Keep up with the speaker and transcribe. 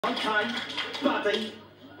Okay, buddy.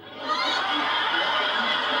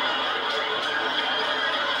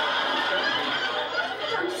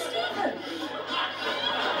 Don't, Stephen!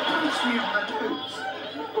 Punch me on the nose.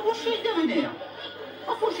 But what's she doing here?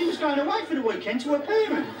 I thought she was going away for the weekend to her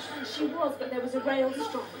parents. She was, but there was a rail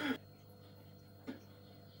strike.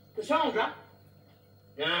 Cassandra?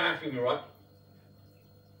 Yeah, I think you're right.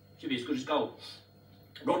 Should be as good as gold.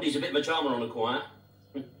 Rodney's a bit of a charmer on the quiet.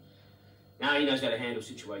 Now he knows how to handle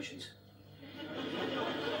situations.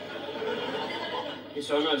 Yes,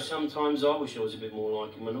 I know, sometimes I wish I was a bit more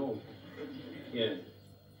like him and all. Yeah.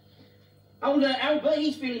 Oh, Albert,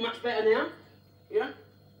 he's feeling much better now. Yeah?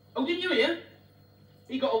 Oh, didn't you hear?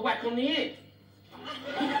 He got a whack on the head.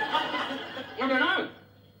 I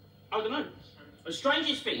don't know. The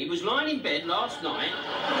strangest thing, he was lying in bed last night.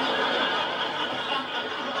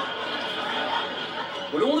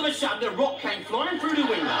 When all of a sudden a rock came flying through the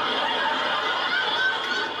window.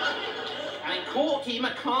 And it caught him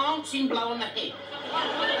a glancing blow on the head.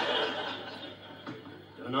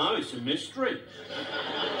 Don't know, it's a mystery.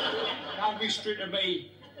 No mystery to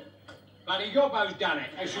me. Bloody Gobbo's done it.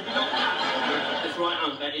 They should be locked up. That's right,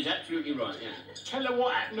 Unc, that is absolutely right, yeah. Tell her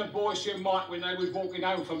what happened to Boyce and Mike when they was walking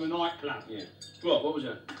home from the nightclub. Yeah. What was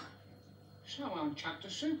that? Someone chucked a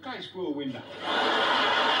suitcase through a window.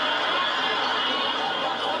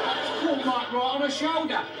 Caught Mike right on the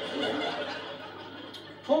shoulder.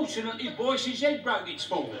 Fortunately, Boyce's head broke its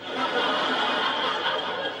fall.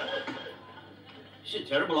 It's a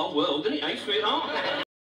terrible old world, isn't it, eh, sweetheart?